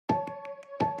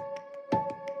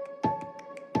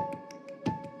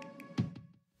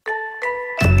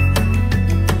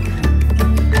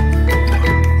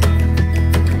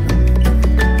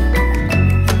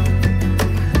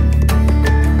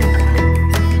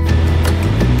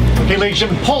ladies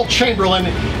and gentlemen, Paul Chamberlain,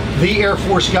 the Air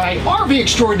Force guy, RV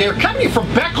extraordinaire, coming to you from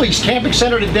Beckley's Camping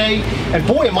Center today, and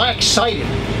boy am I excited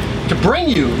to bring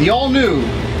you the all-new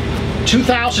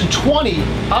 2020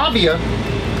 Avia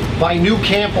by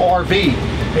NuCamp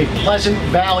RV, a Pleasant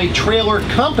Valley trailer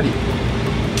company.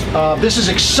 This is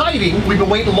exciting. We've been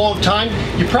waiting a long time.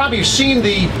 You probably have seen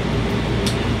the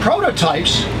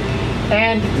prototypes,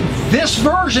 and this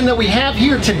version that we have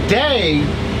here today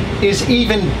is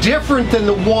even different than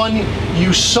the one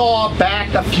you saw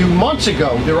back a few months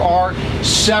ago. There are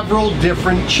several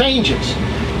different changes.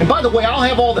 And by the way, I'll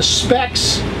have all the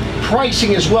specs,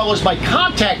 pricing, as well as my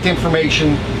contact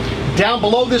information down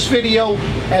below this video,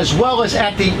 as well as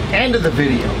at the end of the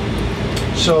video.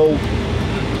 So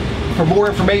for more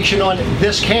information on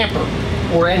this camper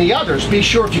or any others, be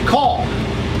sure if you call,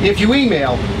 if you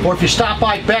email, or if you stop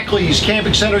by Beckley's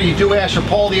Camping Center, you do ask for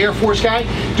Paul, the Air Force guy.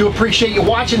 Do appreciate you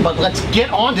watching, but let's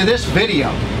get on to this video.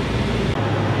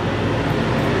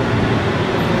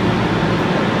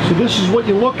 So this is what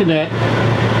you're looking at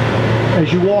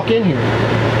as you walk in here.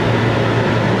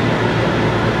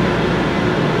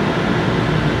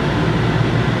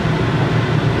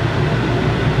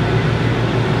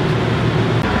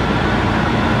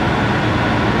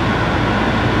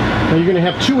 Now you're going to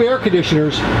have two air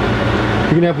conditioners.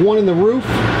 You're going to have one in the roof,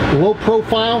 low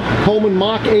profile, Coleman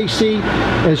Mach AC,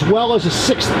 as well as a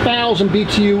 6,000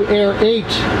 BTU Air 8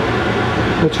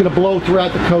 that's going to blow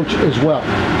throughout the coach as well.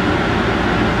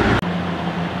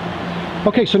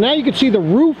 Okay, so now you can see the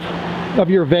roof of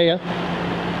your Avia.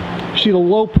 You see the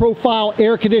low profile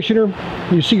air conditioner.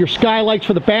 You see your skylights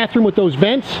for the bathroom with those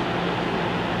vents.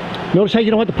 Notice how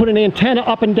you don't have to put an antenna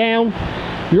up and down.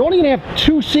 You're only going to have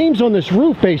two seams on this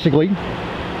roof, basically.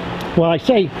 Well, I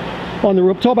say on the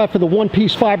roof, it's all about for the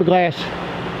one-piece fiberglass.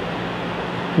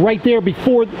 Right there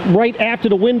before, right after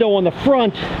the window on the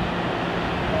front.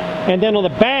 And then on the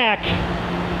back,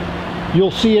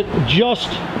 you'll see it just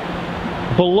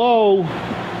below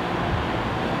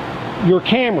your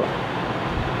camera.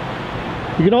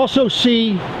 You can also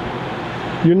see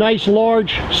your nice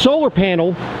large solar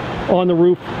panel on the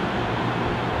roof,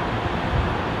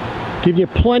 giving you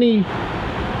plenty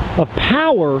of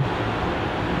power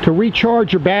to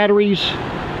recharge your batteries,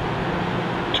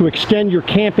 to extend your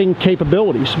camping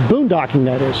capabilities, boondocking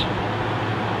that is.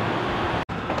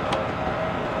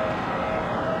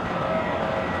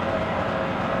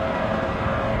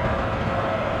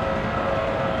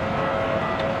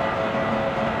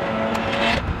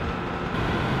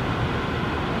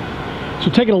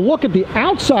 So taking a look at the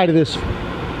outside of this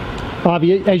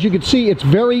Avia, as you can see, it's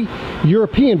very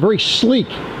European, very sleek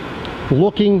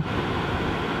looking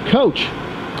coach.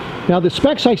 Now the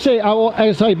specs, I say,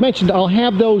 as I mentioned, I'll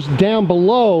have those down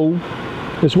below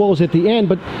as well as at the end,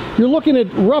 but you're looking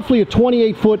at roughly a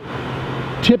 28-foot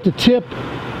tip-to-tip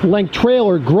length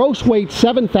trailer, gross weight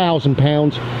 7,000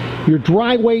 pounds. Your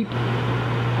dry weight,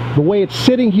 the way it's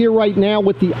sitting here right now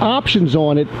with the options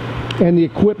on it and the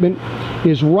equipment,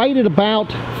 is right at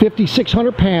about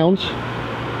 5,600 pounds.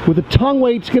 With the tongue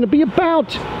weight, it's going to be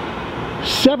about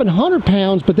 700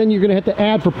 pounds, but then you're going to have to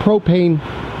add for propane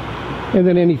and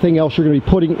then anything else you're going to be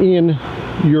putting in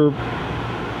your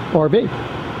RV.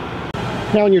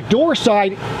 Now on your door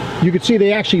side, you can see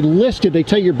they actually listed, they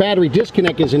tell you your battery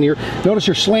disconnect is in here. Notice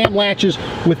your slam latches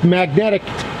with magnetic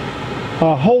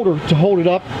holder to hold it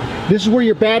up. This is where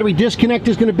your battery disconnect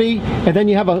is going to be, and then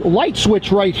you have a light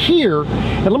switch right here.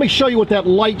 And let me show you what that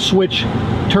light switch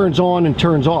turns on and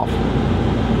turns off.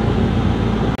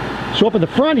 So up in the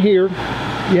front here,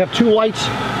 you have two lights.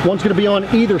 One's going to be on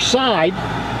either side.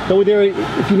 So there,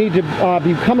 if you need to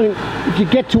be coming, if you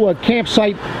get to a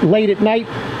campsite late at night,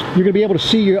 you're going to be able to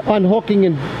see your unhooking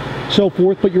and so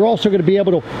forth. But you're also going to be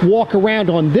able to walk around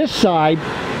on this side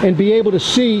and be able to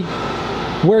see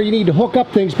where you need to hook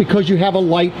up things because you have a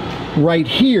light right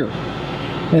here.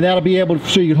 And that'll be able to,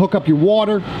 so you can hook up your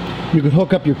water, you can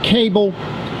hook up your cable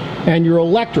and your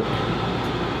electric.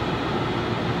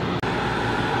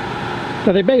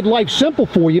 Now they made life simple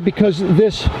for you because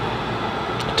this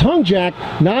tongue jack,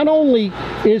 not only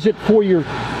is it for your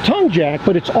tongue jack,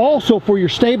 but it's also for your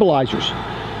stabilizers.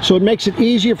 So it makes it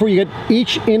easier for you to get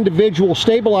each individual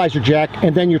stabilizer jack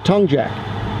and then your tongue jack.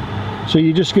 So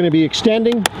you're just going to be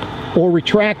extending or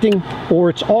retracting, or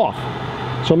it's off.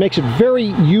 So it makes it very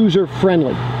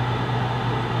user-friendly.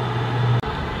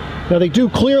 Now they do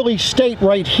clearly state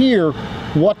right here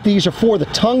what these are for. The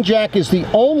tongue jack is the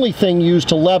only thing used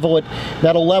to level it.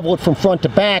 That'll level it from front to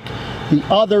back. The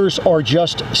others are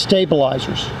just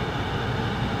stabilizers.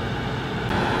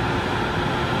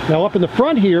 Now up in the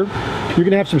front here, You're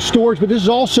going to have some storage, but this is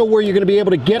also where you're going to be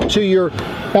able to get to your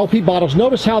LP bottles.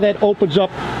 Notice how that opens up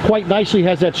quite nicely,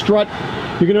 has that strut.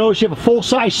 You're going to notice you have a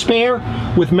full-size spare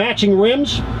with matching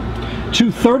rims, two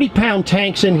 30-pound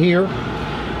tanks in here,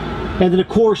 and then of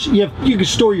course you can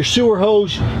store your sewer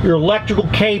hose, your electrical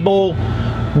cable,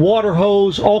 water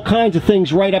hose, all kinds of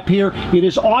things right up here. It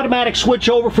is automatic switch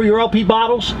over for your LP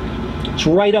bottles. It's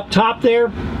right up top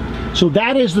there. So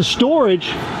that is the storage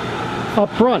up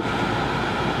front.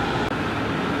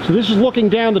 So this is looking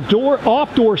down the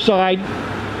off-door side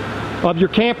of your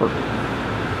camper.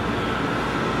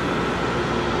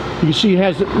 You can see it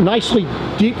has nicely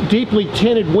deeply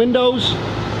tinted windows.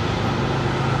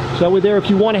 So that way there, if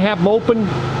you want to have them open,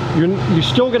 you're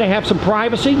still going to have some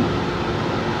privacy.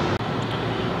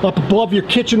 Up above your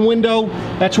kitchen window,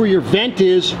 that's where your vent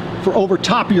is for over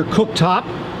top of your cooktop.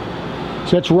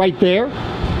 So that's right there.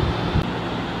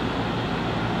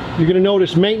 You're going to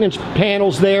notice maintenance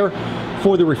panels there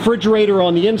for the refrigerator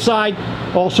on the inside,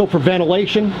 also for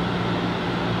ventilation.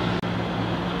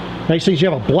 Nice things, you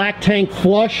have a black tank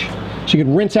flush, so you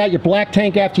can rinse out your black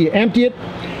tank after you empty it.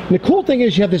 And the cool thing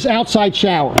is you have this outside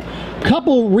shower.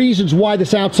 Couple reasons why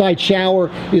this outside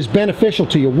shower is beneficial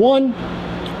to you. One,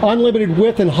 unlimited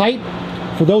width and height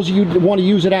for those of you that want to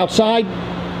use it outside.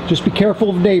 Just be careful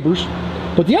of neighbors.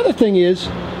 But the other thing is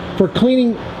for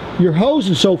cleaning your hose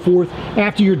and so forth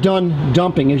after you're done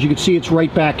dumping. As you can see, it's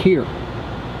right back here.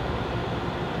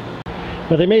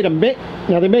 Now they made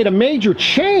a major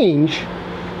change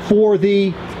for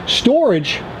the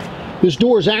storage. This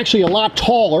door is actually a lot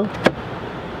taller,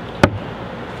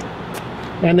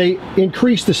 and they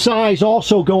increased the size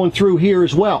also going through here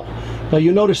as well. Now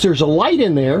you notice there's a light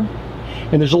in there,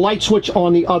 and there's a light switch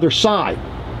on the other side.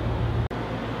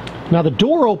 Now the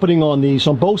door opening on these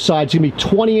on both sides is going to be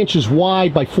 20 inches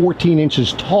wide by 14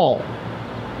 inches tall.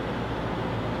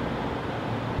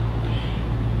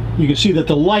 You can see that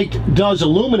the light does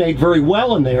illuminate very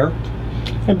well in there.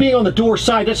 And being on the door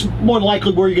side, that's more than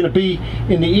likely where you're going to be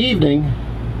in the evening,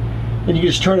 and you can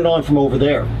just turn it on from over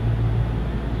there.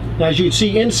 Now as you can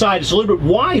see inside, it's a little bit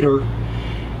wider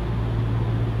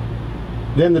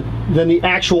than the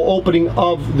actual opening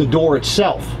of the door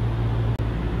itself.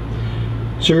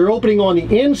 So your opening on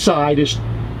the inside is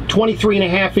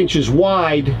 23.5 inches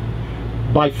wide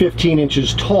by 15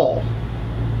 inches tall.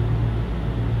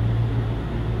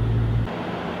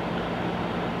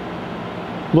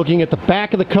 Looking at the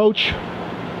back of the coach,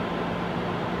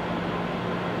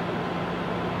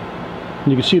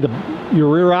 you can see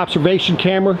your rear observation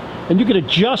camera, and you can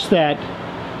adjust that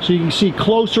so you can see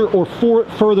closer or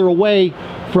further away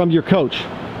from your coach.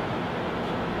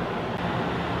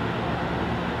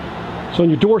 So on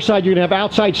your door side, you're going to have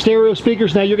outside stereo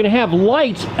speakers. Now you're going to have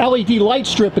lights, LED light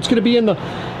strip. It's going to be in the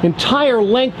entire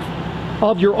length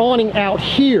of your awning out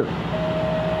here.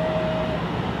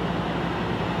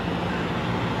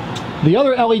 The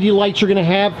other LED lights you're going to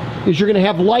have is you're going to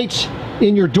have lights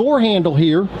in your door handle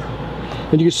here,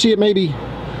 and you can see it maybe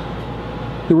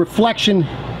the reflection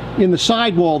in the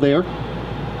sidewall there,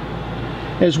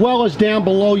 as well as down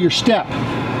below your step.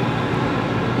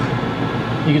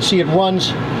 You can see it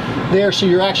runs there, so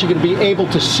you're actually going to be able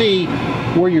to see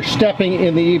where you're stepping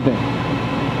in the evening.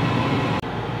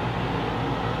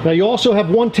 Now you also have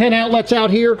 110 outlets out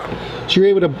here, so you're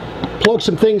able to plug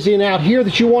some things in out here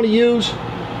that you want to use.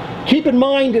 Keep in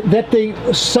mind that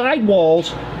the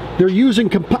sidewalls, they're using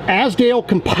Azdel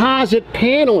composite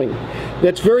paneling.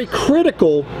 That's very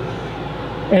critical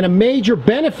and a major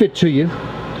benefit to you.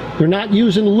 They're not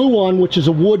using Luan, which is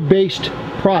a wood-based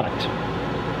product.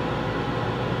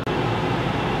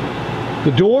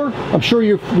 The door, I'm sure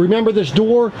you remember this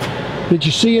door that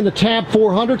you see in the Tab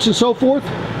 400s and so forth.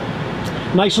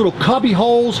 Nice little cubby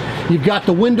holes. You've got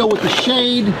the window with the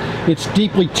shade. It's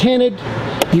deeply tinted.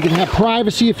 You can have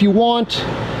privacy if you want.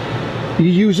 You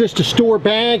can use this to store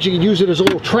bags. You can use it as a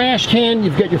little trash can.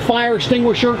 You've got your fire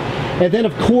extinguisher. And then,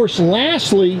 of course,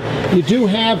 lastly, you do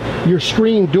have your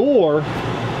screen door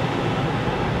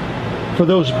for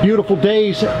those beautiful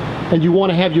days and you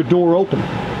want to have your door open.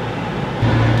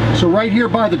 So right here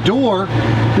by the door,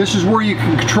 this is where you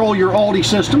can control your Aldi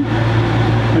system.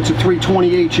 It's a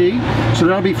 320HE, so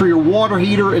that'll be for your water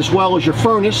heater as well as your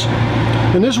furnace.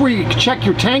 And this is where you can check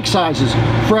your tank sizes,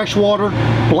 fresh water,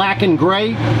 black and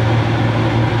gray.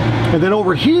 And then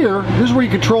over here, this is where you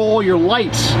control all your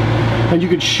lights. And you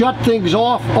can shut things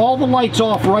off, all the lights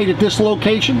off right at this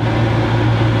location.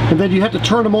 And then you have to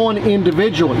turn them on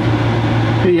individually.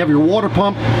 Here you have your water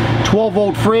pump,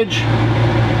 12-volt fridge,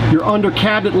 your under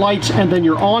cabinet lights, and then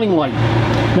your awning light.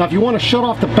 Now if you want to shut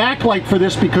off the backlight for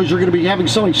this because you're going to be having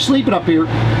somebody sleeping up here,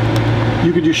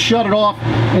 you can just shut it off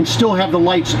and still have the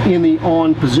lights in the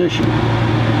on position.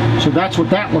 So that's what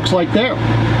that looks like there.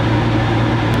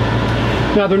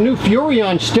 Now their new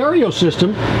Furrion stereo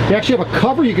system, they actually have a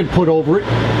cover you can put over it.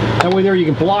 That way there you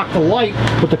can block the light.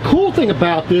 But the cool thing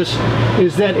about this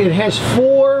is that it has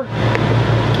 4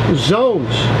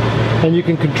 zones, and you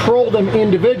can control them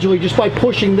individually just by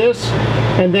pushing this.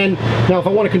 And then, now if I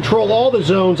want to control all the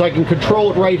zones, I can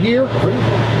control it right here.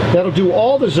 That'll do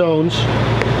all the zones,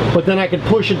 but then I can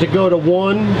push it to go to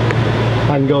 1,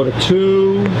 I can go to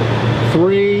 2,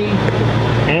 3,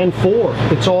 and 4.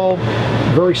 It's all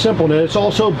very simple. And it's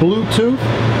also Bluetooth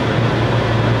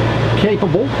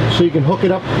capable, so you can hook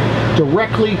it up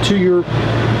directly to your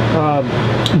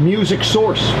music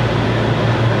source.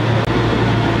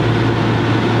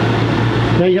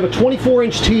 Now you have a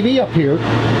 24-inch TV up here,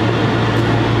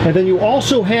 and then you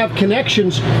also have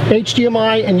connections,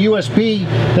 HDMI and USB,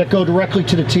 that go directly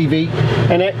to the TV.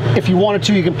 And if you wanted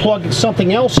to, you can plug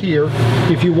something else here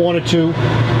if you wanted to,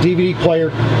 DVD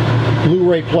player,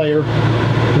 Blu-ray player,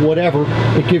 whatever.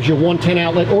 It gives you 110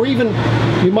 outlet, or even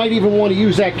you might even want to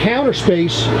use that counter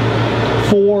space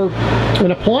for an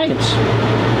appliance.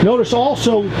 Notice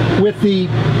also with the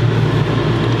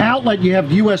outlet you have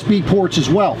USB ports as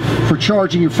well for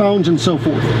charging your phones and so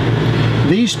forth.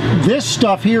 This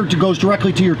stuff here goes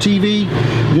directly to your TV.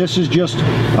 This is just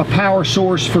a power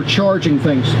source for charging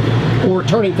things or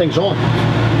turning things on.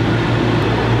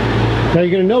 Now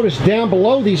you're going to notice down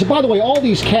below these, and by the way, all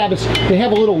these cabinets, they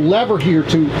have a little lever here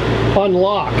to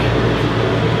unlock.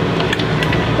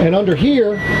 And under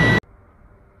here,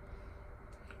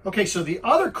 okay, so the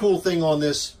other cool thing on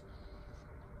this,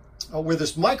 where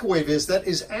this microwave is, that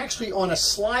is actually on a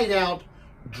slide out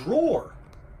drawer.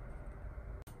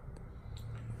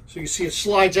 So you can see it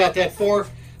slides out that far.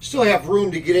 Still have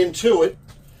room to get into it,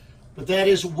 but that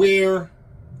is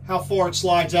how far it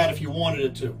slides out if you wanted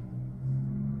it to.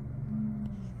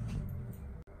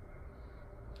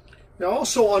 Now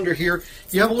also under here,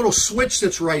 you have a little switch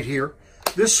that's right here.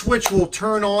 This switch will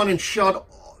turn on and shut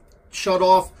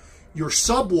off your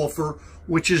subwoofer,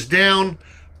 which is down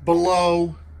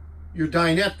below your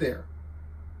dinette there.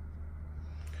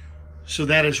 So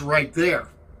that is right there.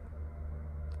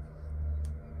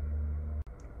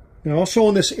 Now also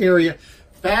in this area,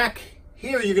 back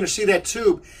here, you're going to see that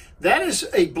tube. That is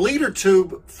a bleeder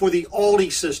tube for the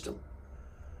Aldi system.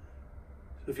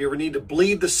 If you ever need to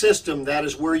bleed the system, that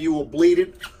is where you will bleed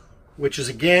it, which is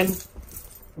again,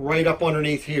 right up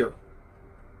underneath here.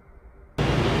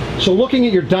 So looking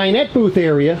at your dinette booth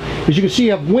area, as you can see,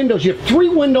 you have windows. You have 3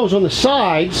 windows on the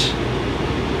sides,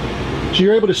 so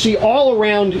you're able to see all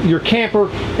around your camper,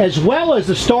 as well as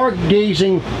the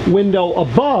stargazing window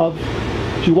above.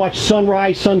 So you watch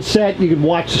sunrise, sunset, you can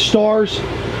watch the stars.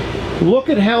 Look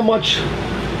at how much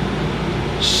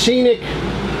scenic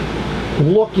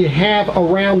look you have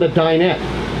around the dinette.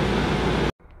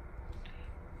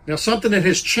 Now something that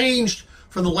has changed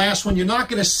from the last one, you're not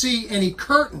going to see any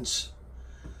curtains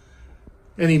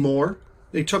anymore.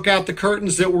 They took out the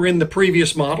curtains that were in the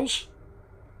previous models.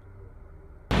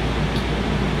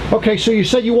 Okay, so you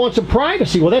said you want some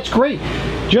privacy. Well, that's great.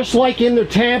 Just like in their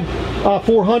Tab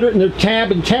 400 and their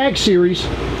Tab and Tag series,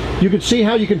 you can see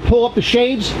how you can pull up the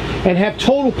shades and have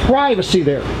total privacy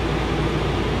there.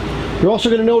 You're also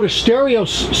going to notice stereo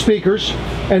speakers,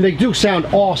 and they do sound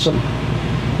awesome.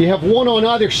 You have one on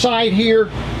either side here.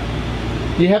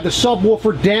 You have the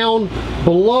subwoofer down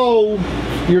below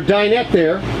your dinette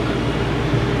there.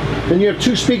 Then you have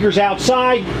 2 speakers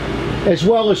outside, as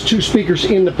well as 2 speakers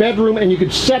in the bedroom, and you can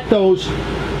set those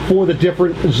for the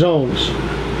different zones.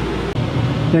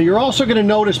 Now you're also going to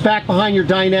notice back behind your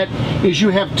dinette is you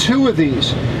have 2 of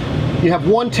these. You have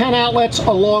 110 outlets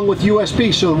along with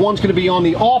USB, so one's going to be on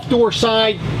the off door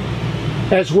side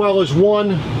as well as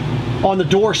one on the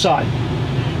door side.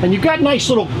 And you've got nice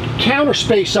little counter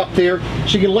space up there,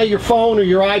 so you can lay your phone or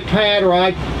your iPad or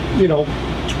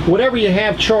whatever you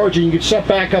have charging, you can set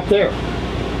back up there.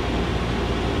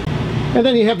 And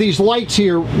then you have these lights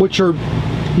here, which are,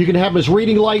 you can have them as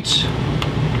reading lights,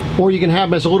 or you can have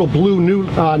them as a little blue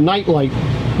night light.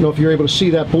 I don't know if you're able to see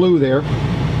that blue there.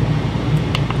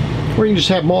 Or you can just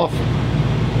have them off.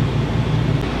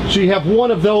 So you have one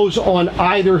of those on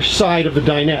either side of the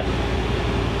dinette.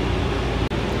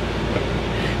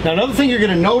 Now another thing you're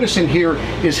going to notice in here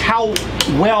is how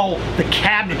well the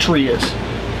cabinetry is.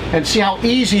 And see how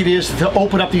easy it is to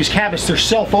open up these cabinets. They're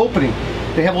self-opening.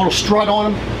 They have a little strut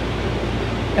on them,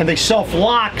 and they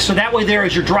self-lock, so that way there,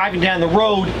 as you're driving down the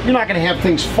road, you're not going to have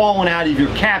things falling out of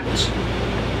your cabinets.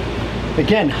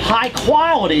 Again, high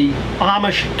quality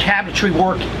Amish cabinetry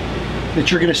work that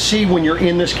you're going to see when you're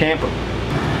in this camper.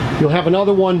 You'll have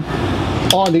another one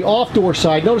on the off-door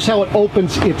side, notice how it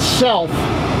opens itself.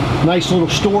 Nice little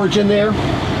storage in there.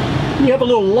 You have a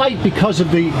little light because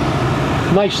of the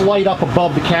nice light up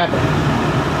above the cabinet.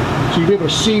 So you'll be able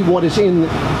to see what is in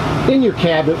your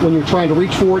cabinet when you're trying to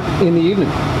reach for it in the evening.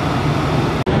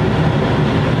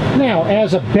 Now,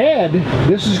 as a bed,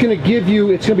 this is going to give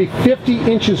you, it's going to be 50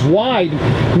 inches wide,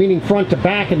 meaning front to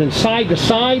back, and then side to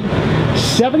side,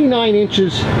 79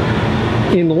 inches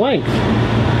in length.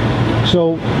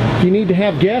 So if you need to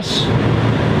have guests,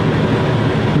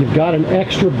 you've got an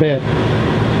extra bed.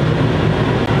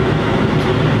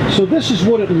 So this is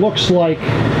what it looks like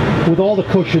with all the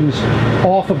cushions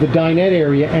off of the dinette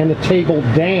area and the table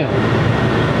down.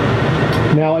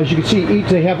 Now, as you can see,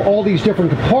 they have all these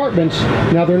different compartments.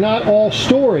 Now, they're not all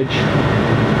storage.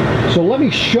 So let me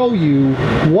show you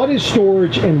what is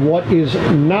storage and what is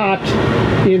not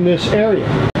in this area.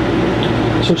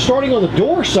 So starting on the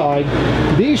door side,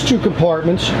 these two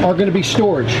compartments are going to be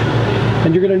storage.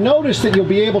 And you're going to notice that you'll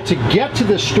be able to get to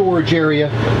this storage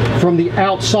area from the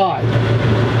outside.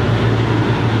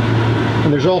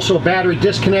 And there's also a battery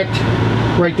disconnect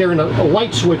right there and a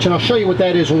light switch, and I'll show you what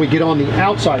that is when we get on the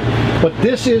outside. But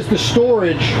this is the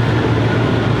storage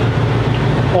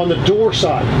on the door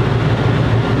side.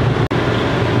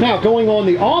 Now, going on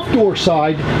the off-door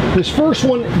side, this first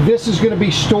one, this is going to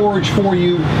be storage for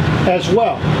you as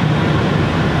well.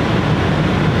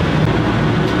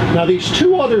 Now, these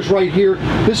two others right here,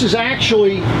 this is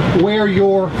actually where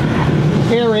your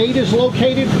Air 8 is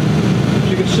located, as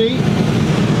you can see.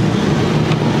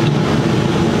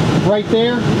 Right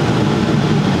there.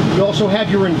 You also have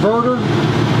your inverter.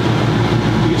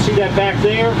 You can see that back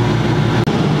there.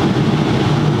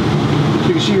 So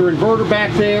you can see your inverter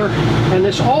back there. And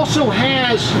this also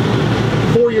has,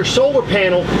 for your solar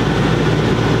panel,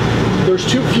 there's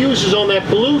two fuses on that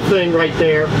blue thing right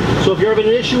there. So if you're having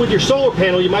an issue with your solar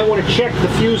panel, you might want to check the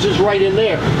fuses right in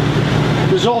there.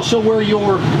 There's also where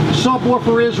your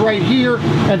subwoofer is right here.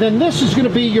 And then this is going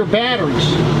to be your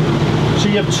batteries. So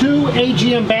you have two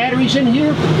AGM batteries in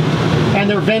here, and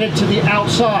they're vented to the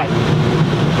outside.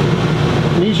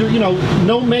 And these are, you know,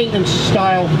 no maintenance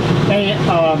style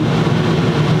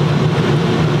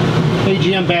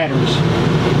AGM batteries.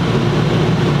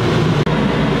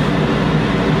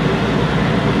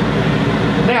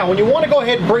 Now, when you want to go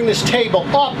ahead and bring this table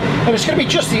up, and it's going to be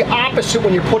just the opposite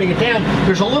when you're putting it down,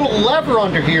 there's a little lever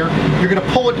under here. You're going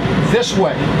to pull it this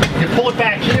way. You pull it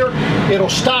back here, it'll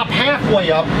stop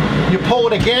halfway up. You pull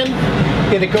it again,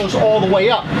 and it goes all the way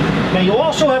up. Now, you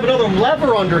also have another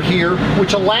lever under here,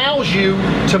 which allows you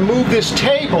to move this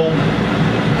table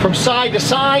from side to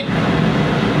side,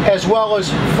 as well as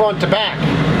front to back.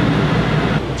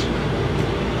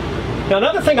 Now,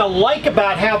 another thing I like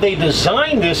about how they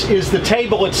designed this is the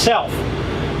table itself.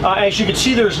 As you can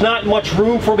see, there's not much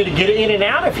room for me to get in and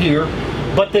out of here,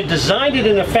 but they designed it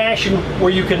in a fashion where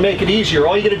you can make it easier.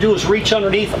 All you got to do is reach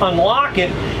underneath, unlock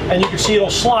it, and you can see it'll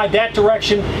slide that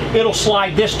direction, it'll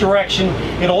slide this direction,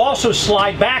 it'll also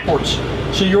slide backwards.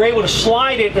 So you're able to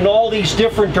slide it in all these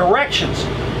different directions.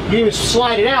 You can even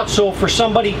slide it out, so for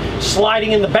somebody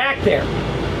sliding in the back there.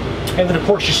 And then, of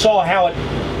course, you saw how it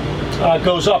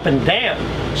goes up and down.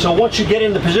 So once you get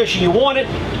in the position you want it,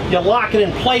 you lock it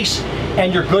in place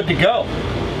and you're good to go.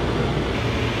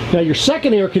 Now, your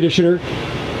second air conditioner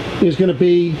is going to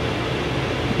be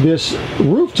this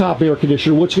rooftop air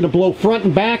conditioner, which is going to blow front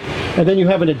and back, and then you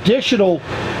have an additional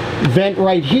vent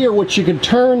right here which you can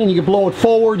turn, and you can blow it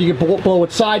forward, you can blow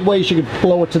it sideways, you can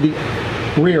blow it to the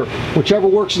rear, whichever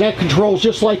works. And that controls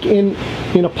just like in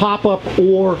a pop-up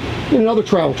or in another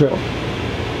travel trailer.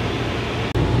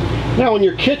 Now, in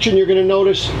your kitchen, you're going to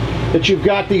notice that you've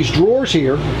got these drawers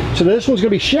here. So this one's going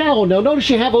to be shallow. Now, notice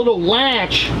you have a little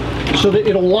latch so that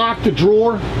it'll lock the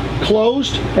drawer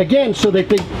closed. Again, so that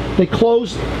they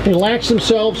close, they latch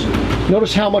themselves.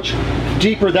 Notice how much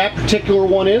deeper that particular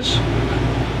one is.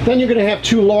 Then you're going to have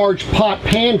two large pot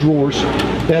pan drawers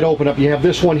that open up. You have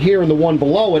this one here and the one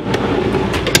below it.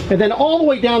 And then all the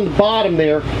way down the bottom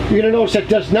there, you're going to notice that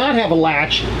does not have a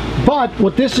latch. But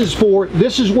what this is for,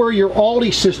 this is where your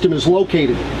Aldi system is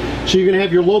located. So you're going to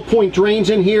have your low point drains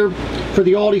in here for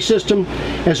the Aldi system,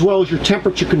 as well as your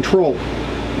temperature control.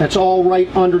 That's all right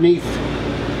underneath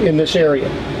in this area.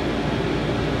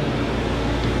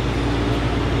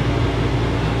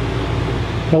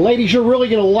 Now, ladies, you're really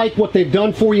going to like what they've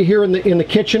done for you here in the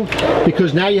kitchen,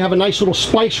 because now you have a nice little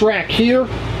spice rack here.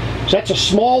 So that's a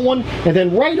small one, and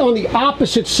then right on the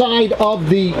opposite side of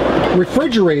the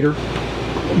refrigerator,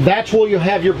 that's where you'll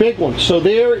have your big one. So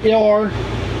there are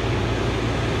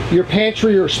your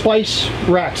pantry or spice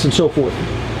racks and so forth.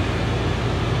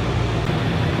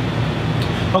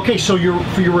 Okay, so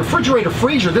for your refrigerator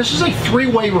freezer, this is a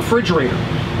three-way refrigerator.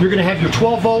 You're going to have your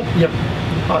 12 volt,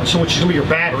 so which is going to be your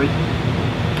battery.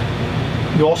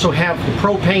 You also have the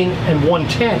propane and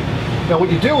 110. Now what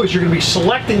you do is you're going to be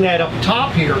selecting that up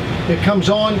top here. It comes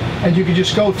on and you can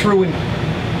just go through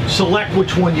and select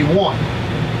which one you want.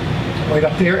 Right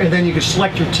up there, and then you can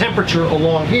select your temperature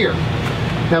along here.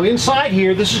 Now inside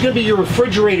here, this is going to be your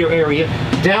refrigerator area.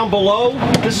 Down below,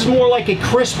 this is more like a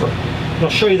crisper. And I'll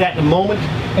show you that in a moment.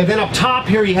 And then up top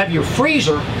here you have your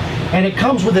freezer, and it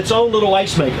comes with its own little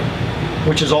ice maker,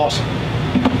 which is awesome.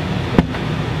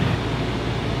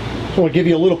 So I'll give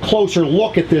you a little closer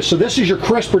look at this. So this is your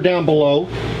crisper down below.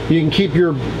 You can keep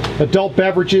your adult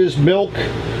beverages, milk,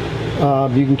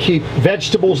 you can keep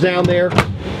vegetables down there.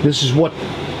 This is what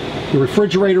the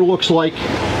refrigerator looks like.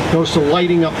 Goes to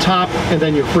lighting up top, and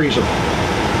then your freezer.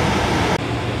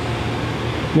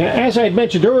 Now, as I had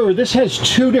mentioned earlier, this has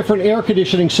two different air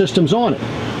conditioning systems on it.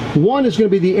 One is going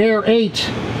to be the Air 8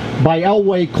 by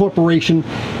Elway Corporation,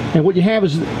 and what you have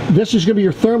is this is going to be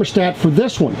your thermostat for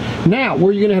this one. Now,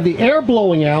 where you're going to have the air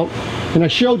blowing out, and I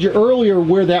showed you earlier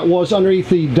where that was underneath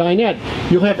the dinette,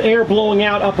 you'll have air blowing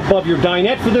out up above your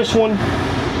dinette for this one.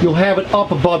 You'll have it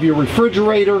up above your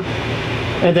refrigerator,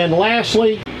 and then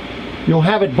lastly, you'll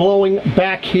have it blowing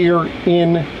back here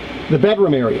in the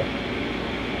bedroom area.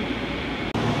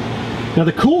 Now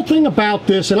the cool thing about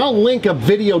this, and I'll link a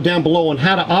video down below on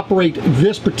how to operate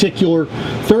this particular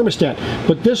thermostat,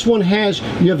 but this one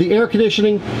you have the air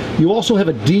conditioning, you also have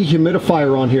a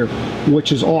dehumidifier on here,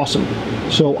 which is awesome.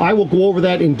 So I will go over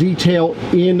that in detail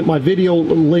in my video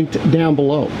linked down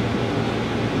below.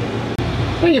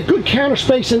 Now you have good counter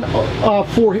space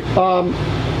for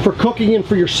cooking and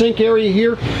for your sink area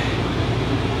here.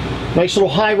 Nice little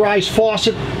high-rise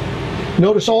faucet.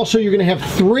 Notice also you're going to have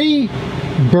 3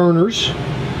 burners,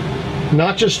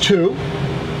 not just 2,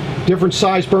 different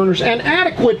size burners, and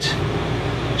adequate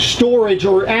storage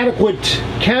or adequate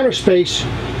counter space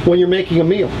when you're making a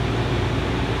meal.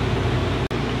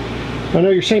 I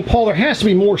know you're saying, Paul, there has to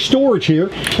be more storage here,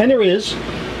 and there is.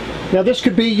 Now this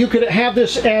could be, you could have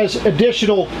this as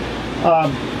additional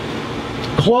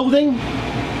clothing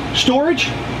storage,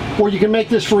 or you can make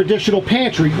this for additional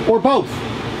pantry, or both.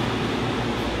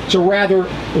 It's a rather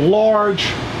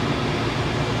large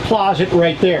closet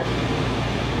right there.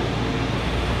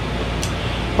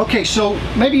 Okay, so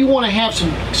maybe you want to have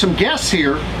some guests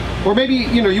here, or maybe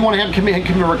you want to have them come in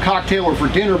for a cocktail or for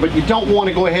dinner, but you don't want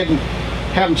to go ahead and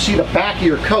have them see the back of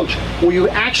your coach. Well, you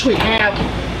actually have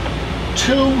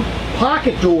 2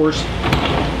 pocket doors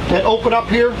that open up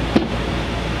here,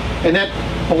 and that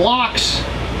blocks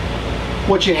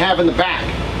what you have in the back.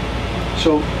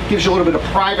 So it gives you a little bit of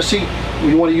privacy. When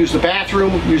you want to use the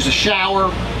bathroom, use the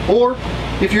shower, or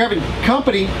if you're having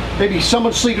company, maybe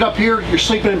someone's sleeping up here, you're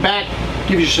sleeping in back,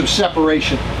 gives you some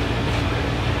separation.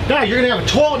 Now you're going to have a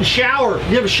toilet and shower.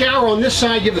 You have a shower on this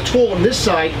side, you have the toilet on this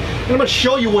side, and I'm going to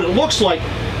show you what it looks like.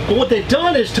 But what they've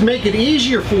done is to make it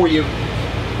easier for you,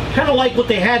 kind of like what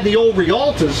they had in the old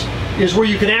Rialtas, is where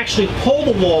you can actually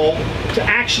pull the wall to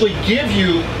actually give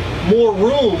you more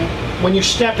room when you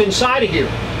step inside of here.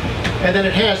 And then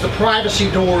it has the privacy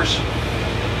doors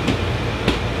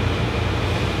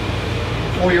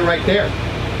for you right there.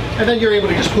 And then you're able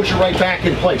to just push it right back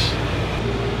in place.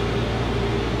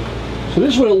 So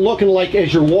this is what it's looking like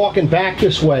as you're walking back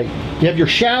this way. You have your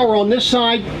shower on this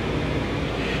side,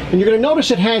 and you're going to notice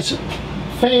it has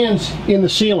fans in the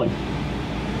ceiling.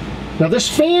 Now this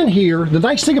fan here, the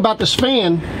nice thing about this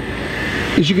fan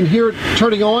is you can hear it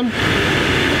turning on.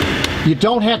 You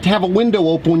don't have to have a window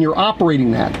open when you're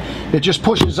operating that. It just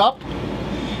pushes up,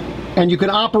 and you can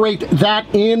operate that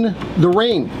in the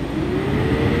rain.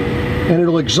 And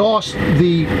it'll exhaust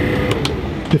the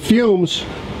fumes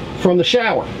from the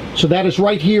shower. So that is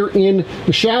right here in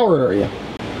the shower area.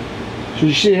 So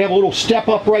you see you have a little step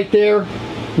up right there,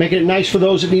 making it nice for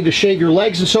those that need to shave your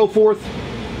legs and so forth.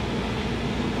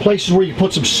 Places where you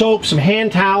put some soap, some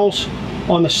hand towels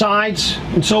on the sides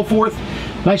and so forth.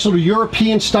 Nice little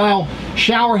European style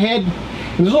shower head.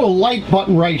 And there's a little light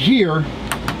button right here.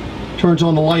 Turns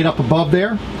on the light up above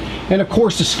there. And of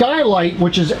course the skylight,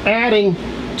 which is adding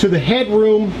to the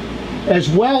headroom as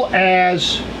well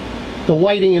as the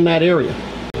lighting in that area.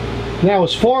 Now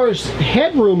as far as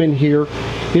headroom in here,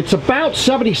 it's about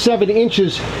 77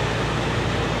 inches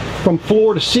from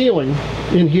floor to ceiling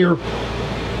in here.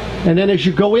 And then as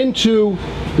you go into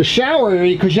the shower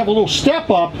area, because you have a little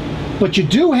step up, but you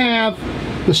do have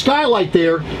the skylight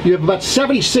there, you have about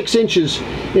 76 inches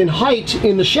in height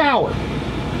in the shower.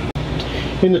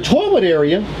 In the toilet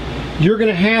area, you're going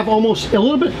to have almost a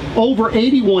little bit over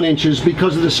 81 inches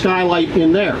because of the skylight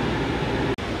in there.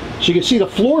 So you can see the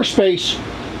floor space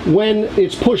when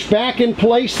it's pushed back in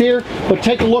place here, but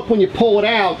take a look when you pull it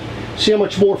out, see how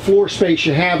much more floor space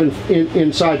you have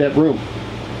inside that room.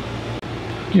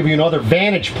 Give you another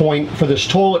vantage point for this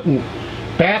toilet and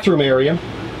bathroom area.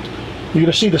 You're going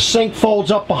to see the sink folds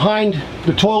up behind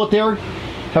the toilet there.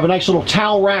 Have a nice little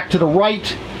towel rack to the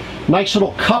right, nice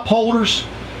little cup holders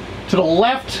to the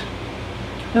left,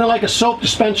 and like a soap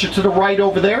dispenser to the right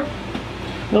over there.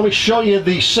 Let me show you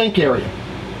the sink area.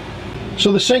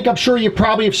 So the sink, I'm sure you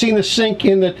probably have seen the sink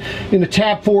in the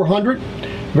Tab 400.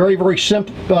 Very, very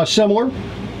similar.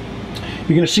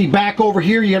 You're going to see back over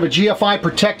here you have a GFI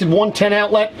protected 110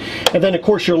 outlet, and then of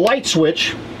course your light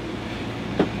switch.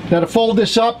 Now to fold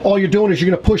this up, all you're doing is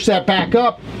you're going to push that back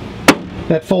up.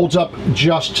 That folds up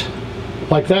just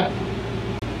like that.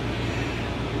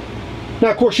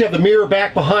 Now of course you have the mirror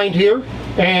back behind here,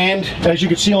 and as you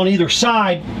can see on either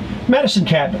side, medicine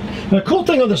cabinet. Now the cool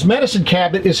thing on this medicine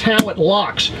cabinet is how it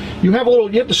locks. You have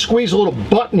to squeeze a little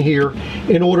button here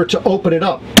in order to open it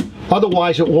up.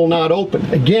 Otherwise it will not open.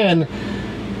 Again,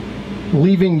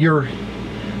 leaving your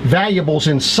valuables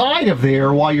inside of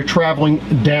there while you're traveling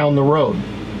down the road.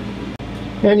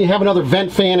 And you have another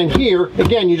vent fan in here.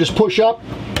 Again, you just push up,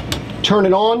 turn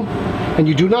it on, and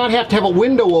you do not have to have a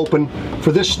window open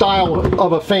for this style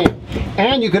of a fan.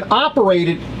 And you can operate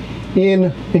it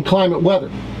in inclement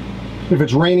weather. If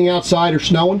it's raining outside or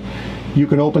snowing, you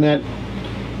can open that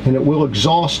and it will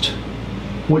exhaust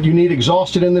what you need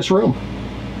exhausted in this room.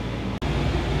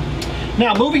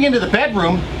 Now moving into the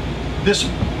bedroom, this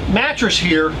mattress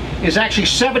here is actually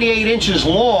 78 inches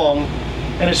long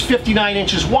and it's 59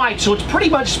 inches wide, so it's pretty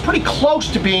close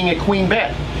to being a queen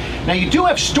bed. Now you do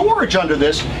have storage under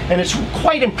this, and it's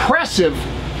quite impressive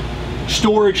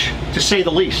storage to say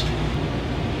the least.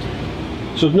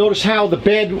 So notice how the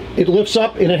bed, it lifts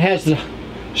up and it has the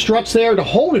struts there to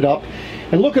hold it up,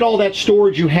 and look at all that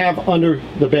storage you have under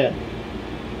the bed.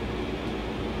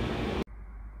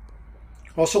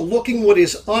 Also looking what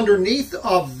is underneath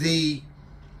of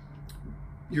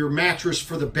your mattress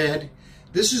for the bed.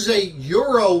 This is a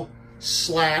Euro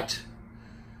slat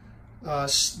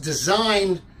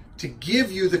designed to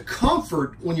give you the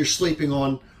comfort when you're sleeping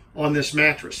on this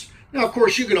mattress. Now, of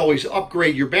course, you can always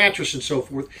upgrade your mattress and so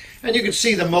forth. And you can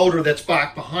see the motor that's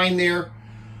back behind there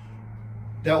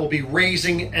that will be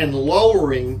raising and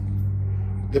lowering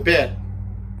the bed.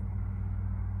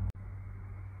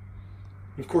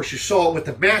 Of course, you saw it with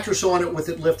the mattress on it, with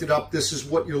it lifted up. This is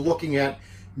what you're looking at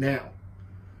now,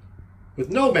 with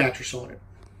no mattress on it.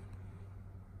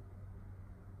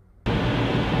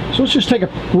 So let's just take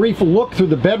a brief look through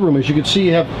the bedroom. As you can see,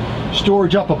 you have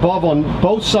storage up above on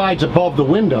both sides above the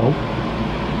window.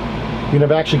 You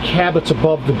have actually cabinets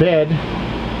above the bed.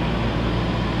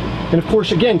 And of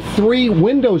course, again, 3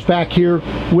 windows back here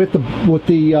with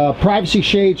the privacy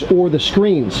shades or the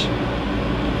screens.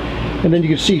 And then you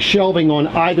can see shelving on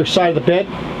either side of the bed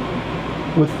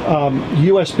with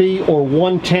USB or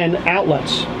 110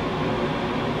 outlets.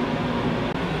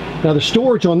 Now the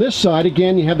storage on this side,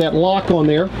 again, you have that lock on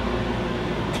there.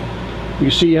 You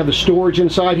see you have the storage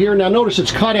inside here. Now notice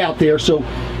it's cut out there, so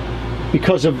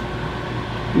because of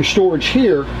your storage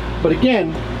here, but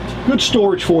again, good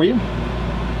storage for you.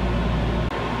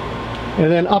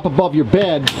 And then up above your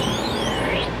bed,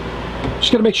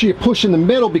 just gotta make sure you push in the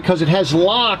middle because it has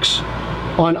locks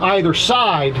on either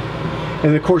side,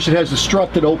 and of course it has the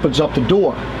strut that opens up the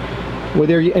door.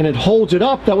 And it holds it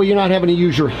up, that way you're not having to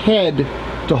use your head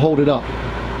to hold it up.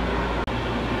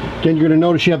 Again, you're going to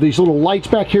notice you have these little lights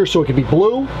back here, so it can be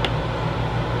blue,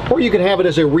 or you can have it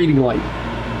as a reading light.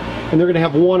 And they're going to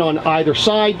have one on either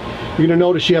side. You're going to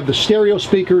notice you have the stereo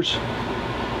speakers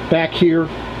back here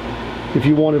if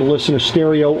you wanted to listen to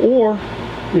stereo, or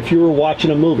if you were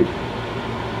watching a movie.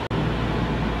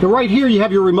 But right here you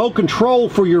have your remote control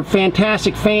for your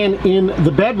fantastic fan in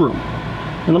the bedroom.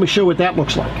 And let me show you what that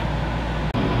looks like.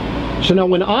 So now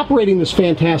when operating this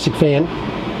fantastic fan,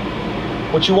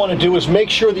 what you want to do is make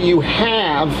sure that you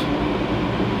have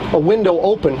a window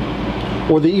open,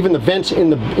 or even the vents in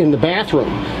the bathroom,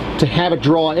 to have it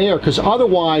draw air, because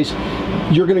otherwise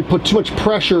you're going to put too much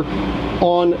pressure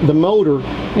on the motor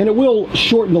and it will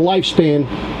shorten the lifespan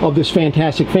of this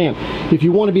fantastic fan. If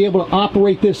you want to be able to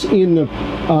operate this in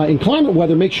inclement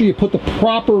weather, make sure you put the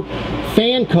proper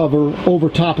fan cover over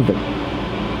top of it.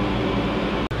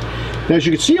 Now, as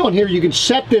you can see on here, you can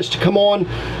set this to come on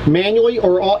manually,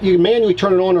 or you can manually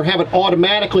turn it on or have it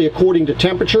automatically according to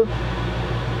temperature.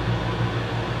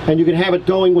 And you can have it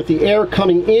going with the air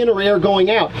coming in or air going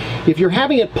out. If you're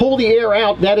having it pull the air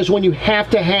out, that is when you have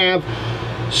to have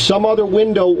some other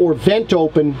window or vent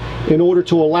open in order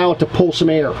to allow it to pull some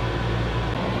air.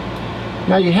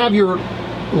 Now you have your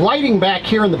lighting back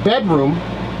here in the bedroom,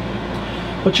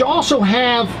 but you also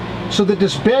have so that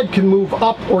this bed can move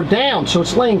up or down. So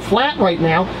it's laying flat right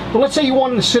now, but let's say you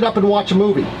wanted to sit up and watch a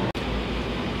movie.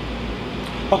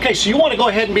 Okay, so you want to go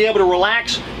ahead and be able to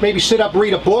relax, maybe sit up,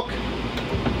 read a book,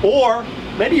 or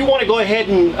maybe you want to go ahead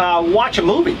and watch a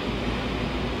movie.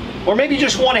 Or maybe you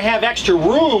just want to have extra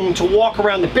room to walk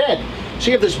around the bed. So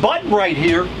you have this button right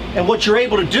here, and what you're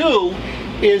able to do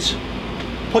is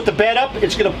put the bed up.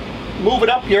 It's going to move it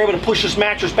up. You're able to push this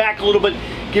mattress back a little bit.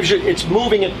 It's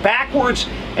moving it backwards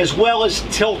as well as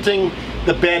tilting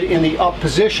the bed in the up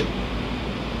position.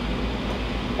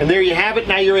 And there you have it.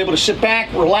 Now you're able to sit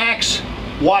back, relax,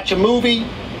 watch a movie,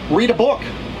 read a book.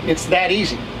 It's that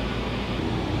easy.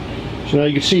 So now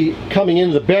you can see coming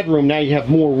into the bedroom, now you have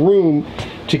more room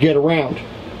to get around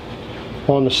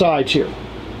on the sides here.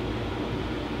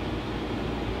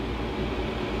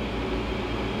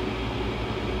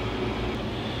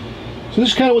 So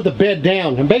this is kind of with the bed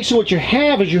down, and basically what you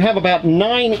have is you have about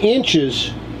 9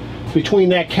 inches between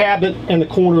that cabinet and the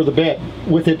corner of the bed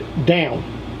with it down,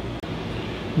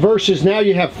 versus now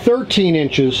you have 13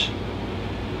 inches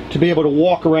to be able to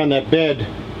walk around that bed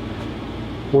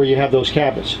where you have those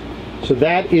cabinets. So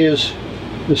that is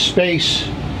the space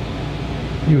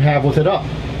you have with it up.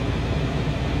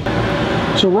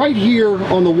 So right here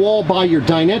on the wall by your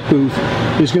dinette booth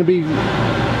is going to be,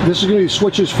 this is going to be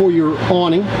switches for your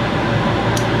awning.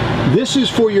 This is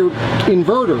for your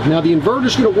inverter. Now the inverter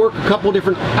is going to work a couple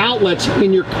different outlets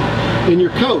in your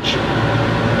coach.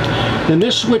 Then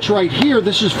this switch right here,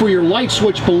 this is for your light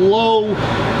switch below,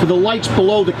 for the lights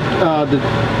below the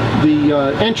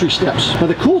entry steps. Now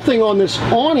the cool thing on this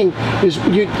awning is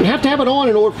you have to have it on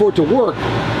in order for it to work,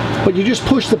 but you just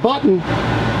push the button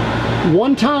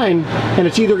one time and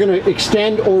it's either going to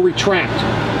extend or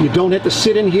retract. You don't have to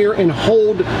sit in here and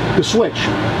hold the switch.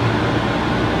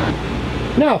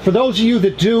 Now, for those of you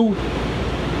that do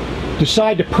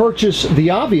decide to purchase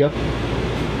the Avia,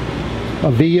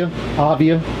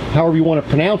 however you want to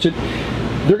pronounce it,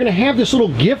 they're going to have this little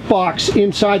gift box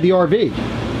inside the RV.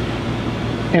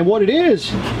 And what it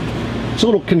is, it's a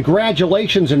little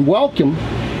congratulations and welcome,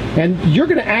 and you're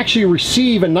going to actually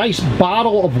receive a nice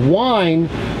bottle of wine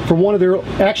from one of their,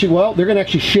 actually, well, they're going to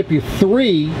actually ship you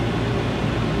 3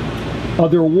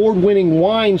 of their award-winning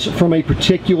wines from a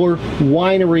particular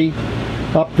winery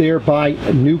up there by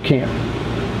NuCamp.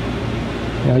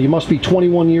 Now you must be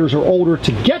 21 years or older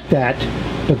to get that,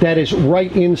 but that is right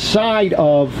inside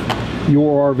of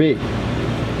your RV.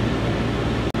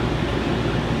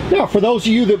 Now for those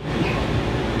of you that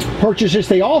purchase this,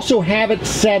 they also have it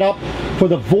set up for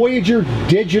the Voyager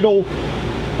digital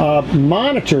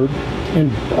monitor and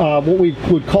what we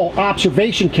would call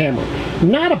observation camera.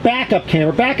 Not a backup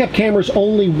camera. Backup cameras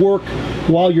only work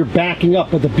while you're backing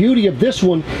up, but the beauty of this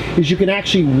one is you can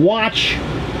actually watch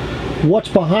what's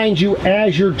behind you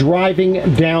as you're driving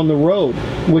down the road,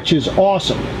 which is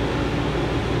awesome.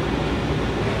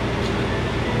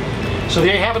 So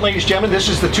there you have it, ladies and gentlemen. This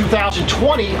is the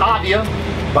 2020 Avia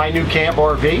by NuCamp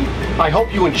RV. I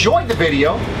hope you enjoyed the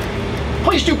video.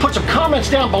 Please do put some comments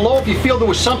down below if you feel there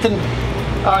was something,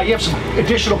 you have some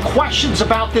additional questions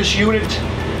about this unit.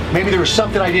 Maybe there was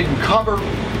something I didn't cover,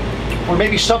 or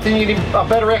maybe something you need a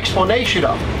better explanation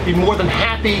of. Be more than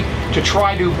happy to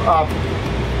try to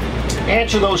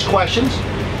answer those questions.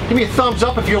 Give me a thumbs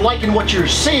up if you're liking what you're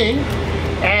seeing,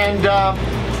 and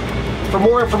for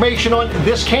more information on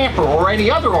this camper or any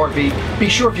other RV, be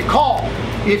sure if you call,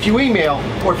 if you email,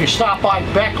 or if you stop by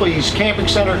Beckley's Camping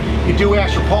Center, you do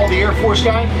ask for Paul the Air Force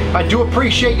guy. I do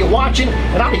appreciate you watching,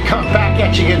 and I'll be coming back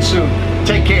at you again soon.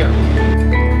 Take care.